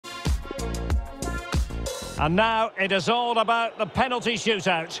And now it is all about the penalty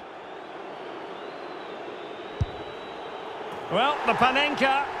shootout. Well, the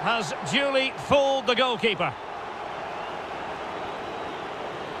Panenka has duly fooled the goalkeeper.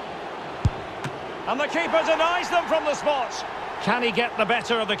 And the keeper denies them from the spot. Can he get the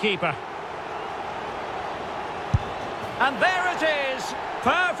better of the keeper? And there it is,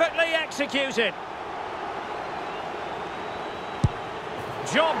 perfectly executed.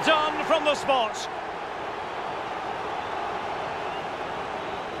 Job done from the spot.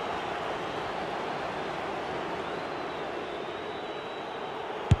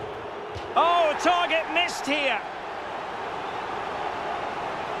 Oh, target missed here.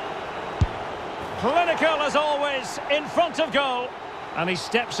 Clinical as always, in front of goal. And he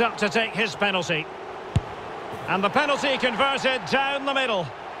steps up to take his penalty. And the penalty converted down the middle.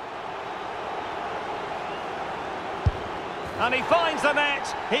 And he finds the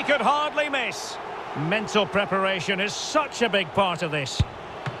net. He could hardly miss. Mental preparation is such a big part of this.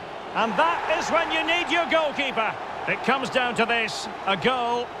 And that is when you need your goalkeeper. It comes down to this, a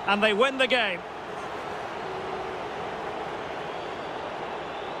goal, and they win the game.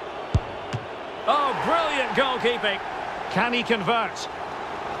 Oh, brilliant goalkeeping. Can he convert?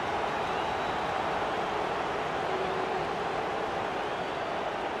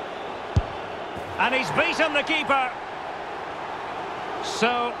 And he's beaten the keeper.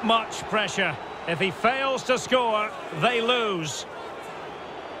 So much pressure. If he fails to score, they lose.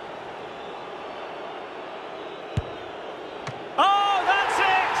 Oh, that's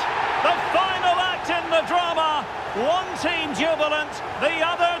it! The final act in the drama. One team jubilant, the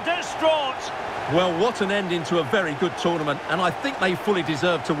other distraught. Well, what an ending to a very good tournament, and I think they fully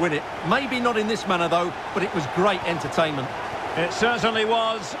deserve to win it. Maybe not in this manner, though, but it was great entertainment. It certainly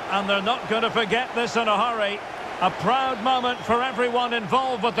was, and they're not going to forget this in a hurry. A proud moment for everyone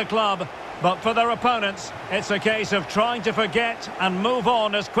involved with the club, but for their opponents, it's a case of trying to forget and move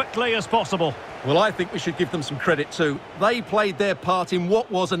on as quickly as possible. Well, I think we should give them some credit too. They played their part in what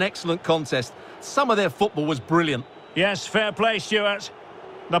was an excellent contest. Some of their football was brilliant. Yes, fair play, Stuart.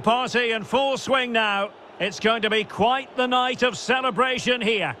 The party in full swing now. It's going to be quite the night of celebration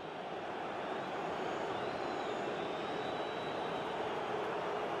here.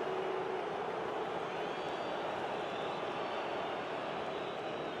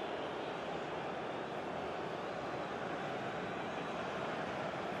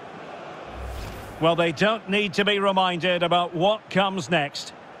 Well, they don't need to be reminded about what comes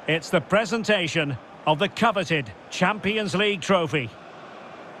next. It's the presentation of the coveted Champions League trophy.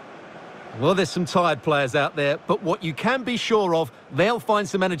 Well, there's some tired players out there, but what you can be sure of, they'll find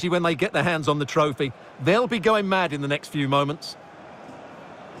some energy when they get their hands on the trophy. They'll be going mad in the next few moments.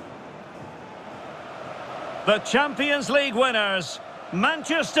 The Champions League winners,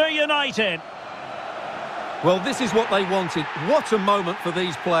 Manchester United. Well, this is what they wanted. What a moment for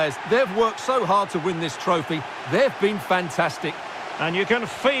these players. They've worked so hard to win this trophy. They've been fantastic. And you can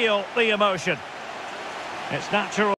feel the emotion. It's natural.